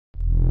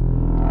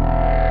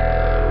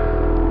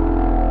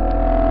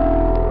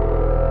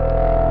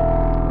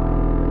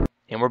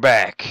And we're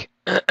back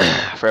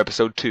for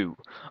episode 2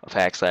 of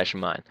Hack Slash and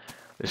Mine.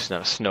 This is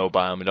not a snow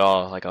biome at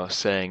all, like I was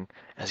saying,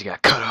 as he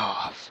got cut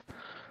off.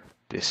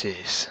 This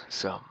is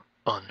some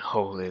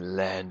unholy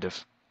land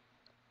of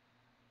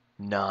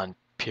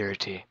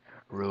non-purity,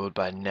 ruled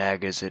by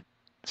nagas it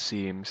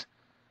seems.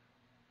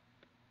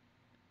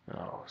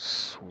 Oh,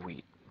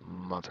 sweet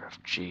mother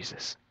of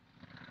Jesus.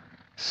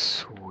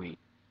 Sweet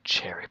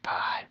cherry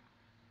pie.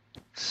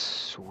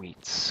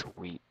 Sweet,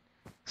 sweet,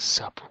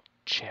 supple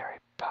cherry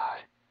pie.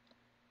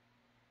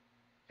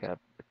 Got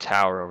a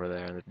tower over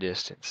there in the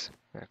distance.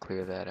 I'm gonna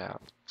clear that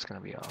out. It's gonna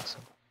be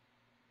awesome.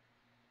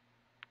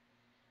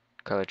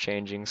 Color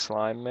changing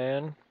slime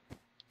man.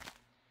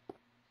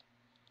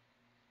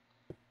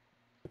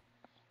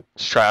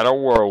 Let's try the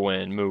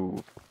whirlwind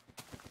move.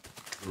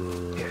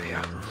 Here we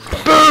are.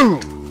 Boom!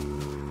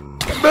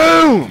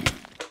 Boom!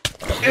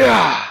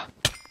 Yeah!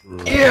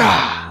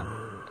 Yeah!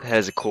 It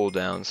has a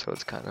cooldown, so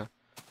it's kind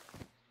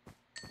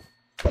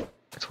of.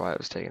 That's why it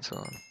was taking so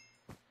long.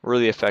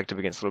 Really effective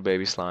against little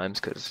baby slimes,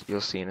 because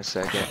you'll see in a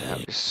second how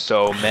there's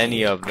so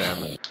many of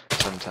them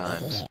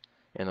sometimes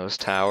in those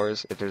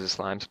towers. If there's a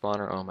slime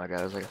spawner, oh my god,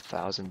 there's like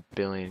 1,000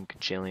 billion,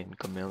 gajillion,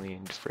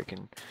 chameleon,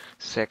 freaking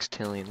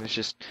sextillion.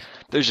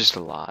 There's just a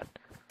lot.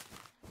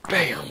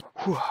 Bam!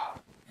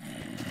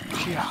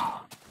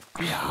 Yeah!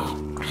 Yeah!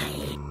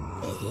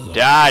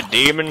 Die,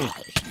 demon!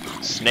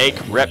 Snake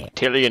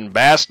reptilian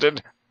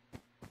bastard!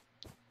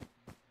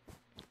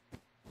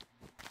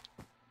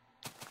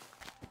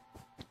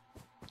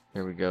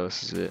 Here we go,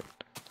 this is it.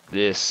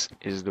 This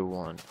is the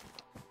one.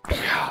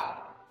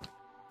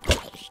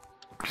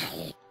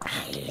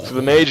 So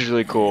the mage is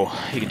really cool.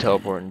 He can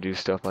teleport and do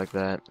stuff like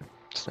that.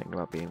 Just thinking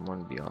about being one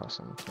would be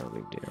awesome. No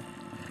big deal.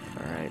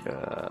 Alright,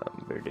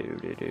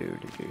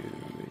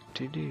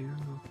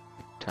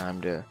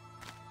 time to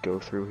go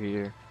through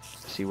here,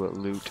 see what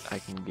loot I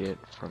can get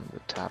from the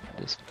top of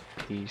this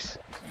piece.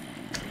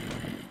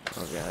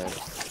 Oh god.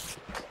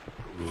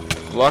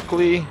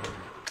 Luckily,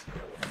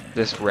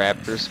 this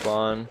raptor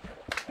spawn,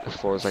 the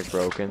floor is like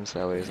broken, so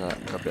that way there's not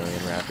a billion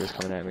raptors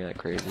coming at me like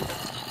crazy.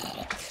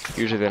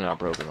 Usually they're not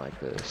broken like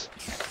this,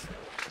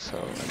 so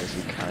I guess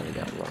we kind of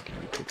got lucky,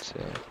 you could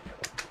say.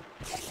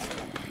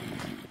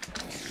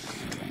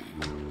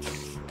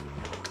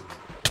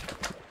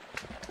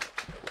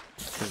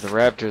 Because the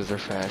raptors are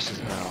fast as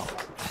hell.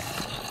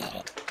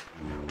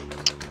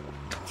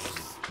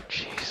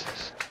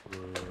 Jesus.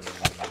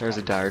 There's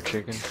a dire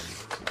chicken.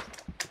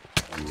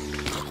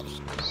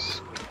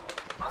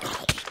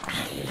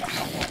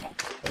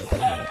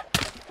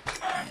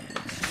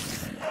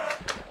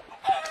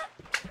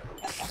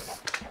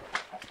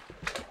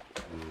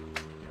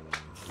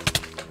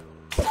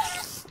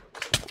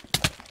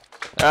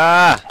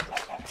 Ah!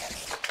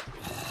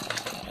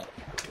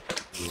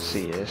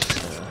 See this?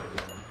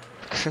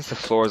 Since the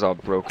floor is all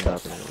broken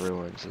up and in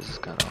ruins, this is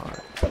kind of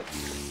hard.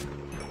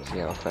 See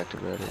how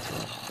effective that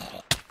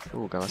is.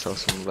 Ooh, got myself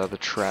some leather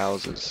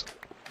trousers.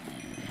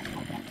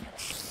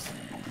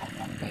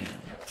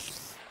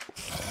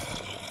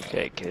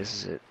 Okay, this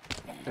is it.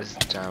 This is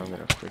the time I'm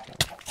gonna freaking.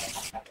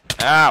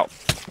 Ow!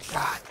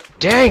 God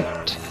dang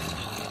it!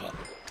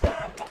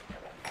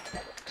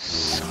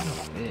 Son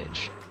of a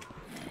bitch.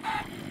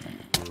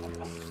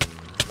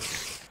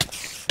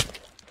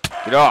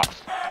 Get off!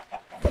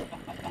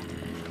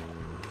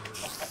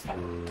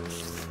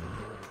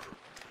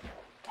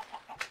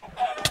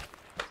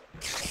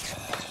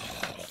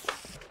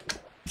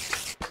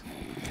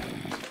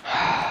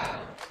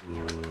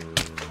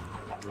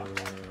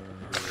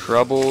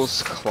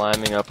 Troubles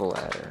climbing up a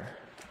ladder.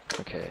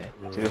 Okay.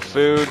 See the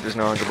food, there's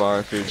no hunger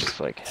bar, food just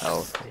like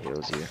health, it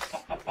heals you.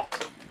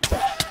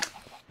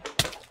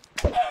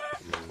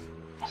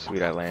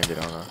 Sweet, I landed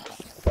on a.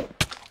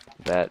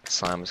 That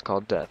slime is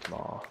called Death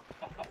Maw.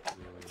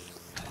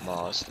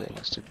 Maws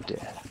things to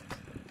death.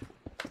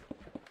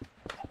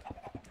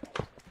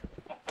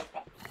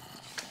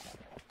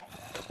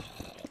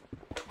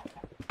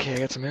 Okay, I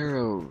got some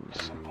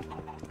arrows.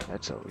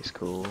 That's always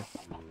cool.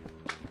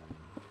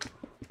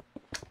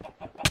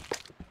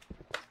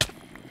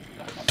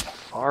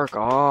 Arc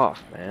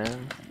off,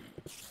 man.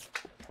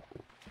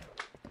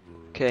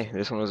 Okay,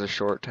 this one was a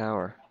short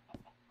tower.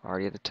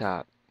 Already at the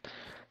top.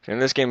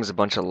 And this game is a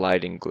bunch of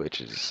lighting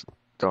glitches.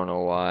 Don't know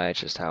why, it's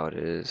just how it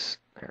is.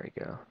 There we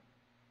go.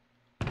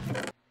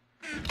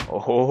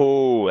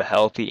 Oh, a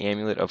healthy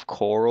amulet of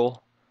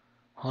coral.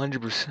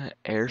 100%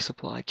 air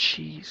supply.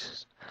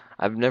 Jesus.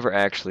 I've never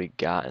actually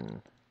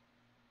gotten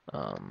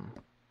an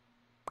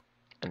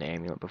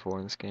amulet before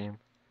in this game.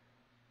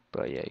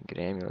 But yeah, you can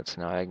get amulets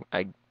now.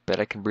 I bet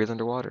I can breathe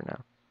underwater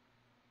now.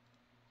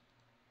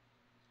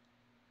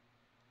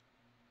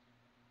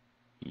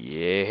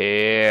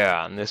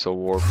 Yeah, and this will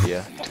warp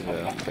you to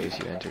the place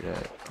you entered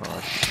at. Oh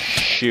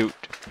shoot.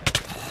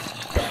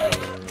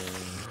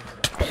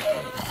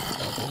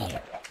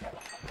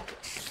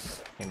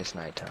 And it's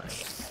nighttime.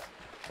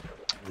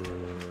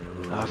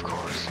 Of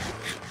course.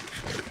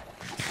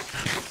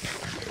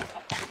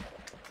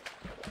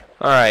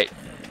 Alright.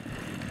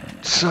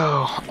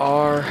 So,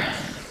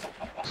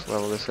 let's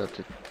level this up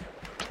to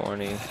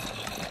 20.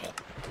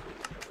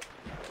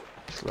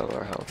 Slow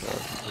our health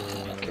up.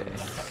 Okay.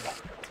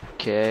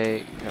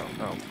 Okay.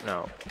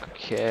 No.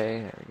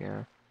 Okay. There we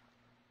go.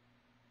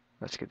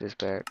 Let's get this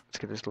back. Let's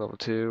get this level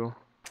 2.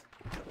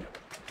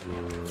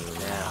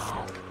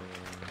 Now,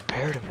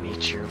 prepare to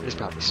meet your. This is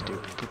probably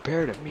stupid.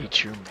 Prepare to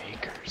meet your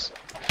makers.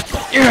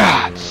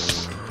 Yeah.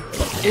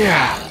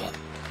 Yeah.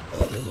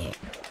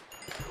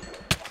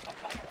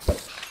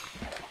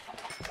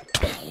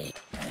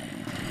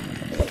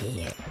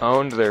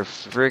 Owned their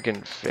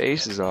freaking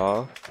faces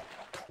off.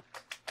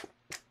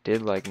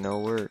 Did like no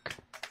work.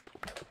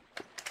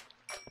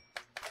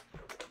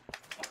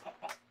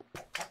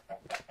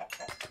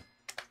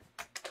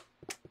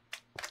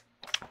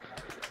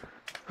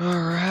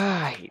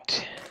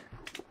 Alright.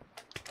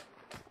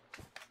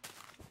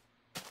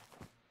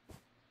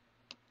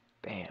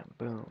 Bam,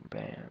 boom,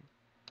 bam,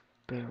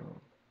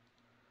 boom.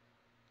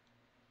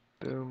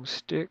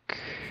 Boomstick.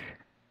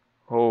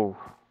 Oh.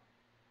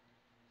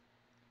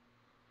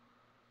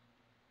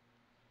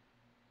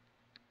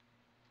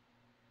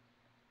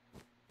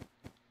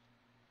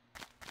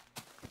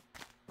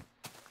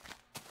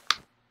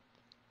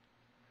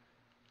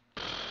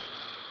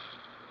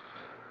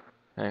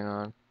 Hang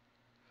on.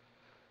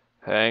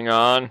 Hang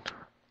on.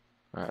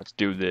 Alright, let's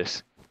do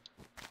this.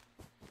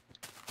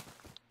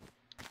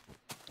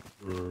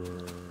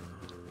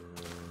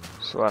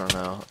 So I don't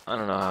know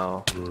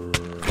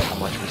how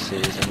much of a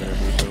series I'm gonna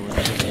be doing.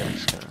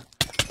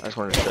 I just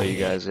wanted to show you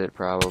guys it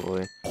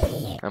probably.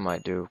 I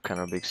might do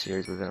kind of a big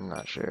series with it, I'm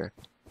not sure.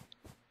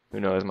 Who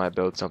knows, I might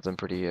build something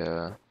pretty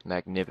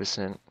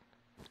magnificent.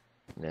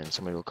 And then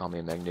somebody will call me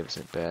a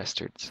magnificent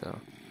bastard, so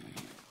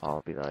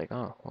I'll be like,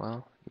 oh,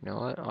 well, you know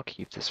what? I'll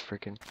keep this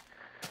freaking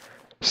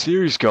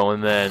series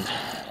going then.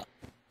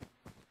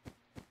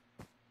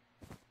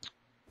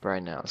 But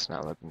right now it's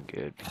not looking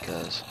good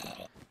because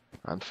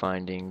I'm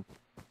finding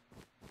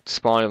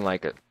spawning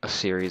like a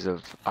series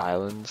of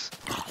islands,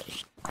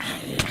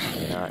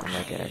 not in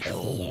like an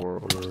actual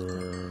world.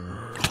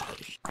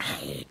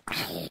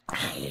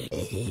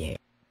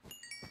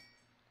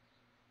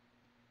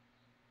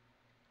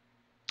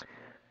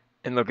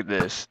 And look at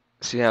this.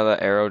 See how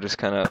that arrow just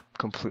kind of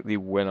completely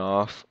went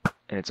off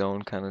in its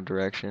own kind of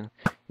direction?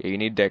 Yeah, you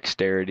need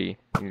dexterity.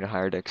 You need a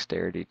higher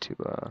dexterity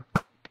to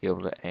be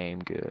able to aim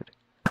good.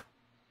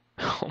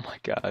 Oh my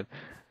god.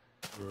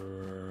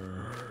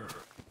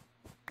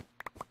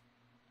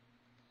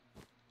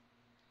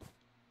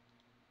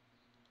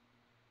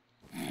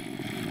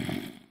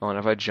 Oh, and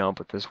if I jump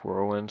with this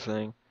whirlwind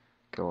thing,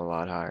 go a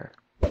lot higher.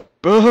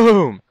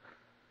 Boom!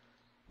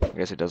 I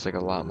guess it does like a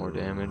lot more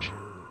damage.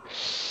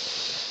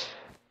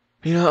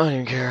 You know, I don't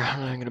even care. I'm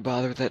not even gonna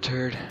bother with that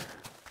turd.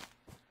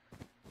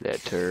 That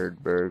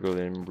turd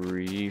burgling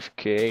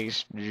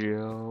briefcase,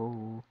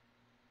 Joe.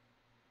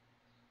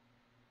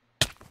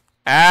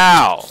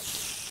 Ow!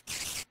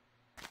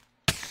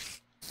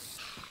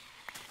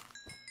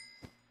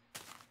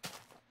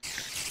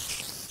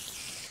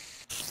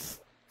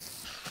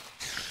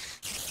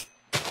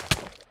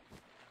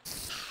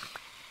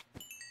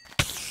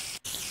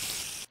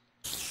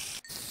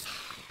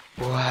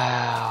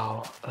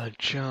 Wow, a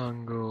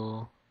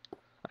jungle.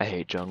 I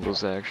hate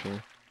jungles actually.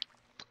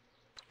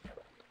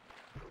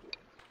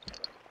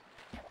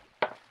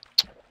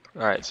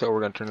 Alright, so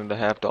we're gonna turn into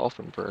half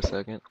dolphin for a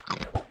second.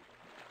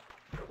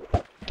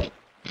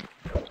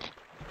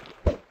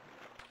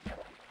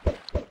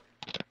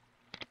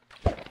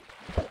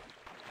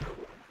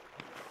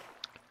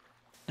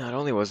 Not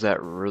only was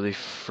that really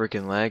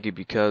freaking laggy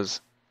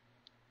because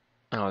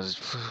I was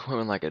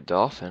swimming like a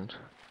dolphin.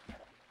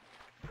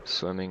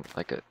 Swimming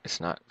like a,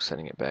 it's not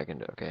setting it back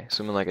into, okay.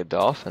 Swimming like a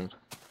dolphin.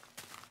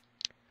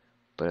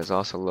 But it's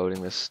also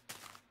loading this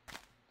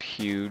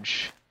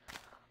huge,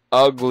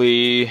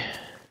 ugly,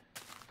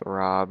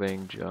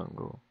 throbbing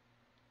jungle.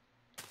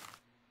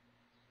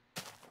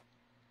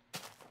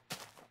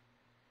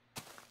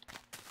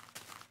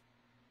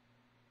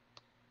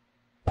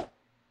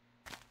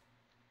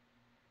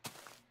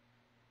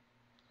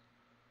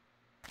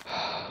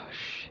 Oh,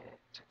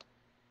 shit.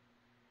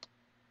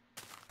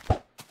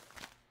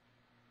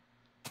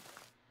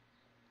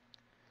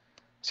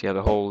 See how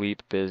the whole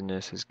leap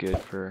business is good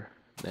for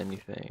many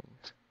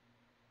things.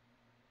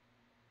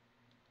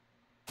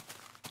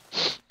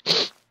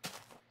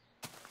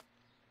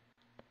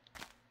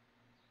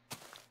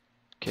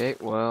 Okay,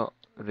 well,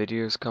 the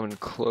video is coming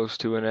close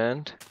to an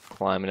end.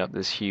 Climbing up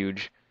this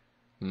huge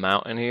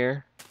mountain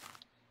here.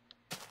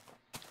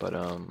 But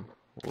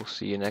we'll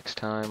see you next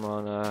time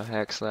on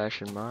Hack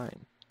Slash and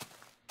Mine.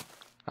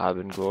 I've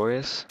been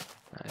Glorious.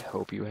 I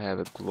hope you have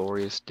a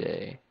glorious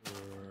day.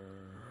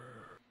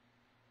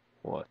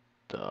 What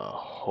the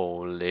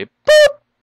holy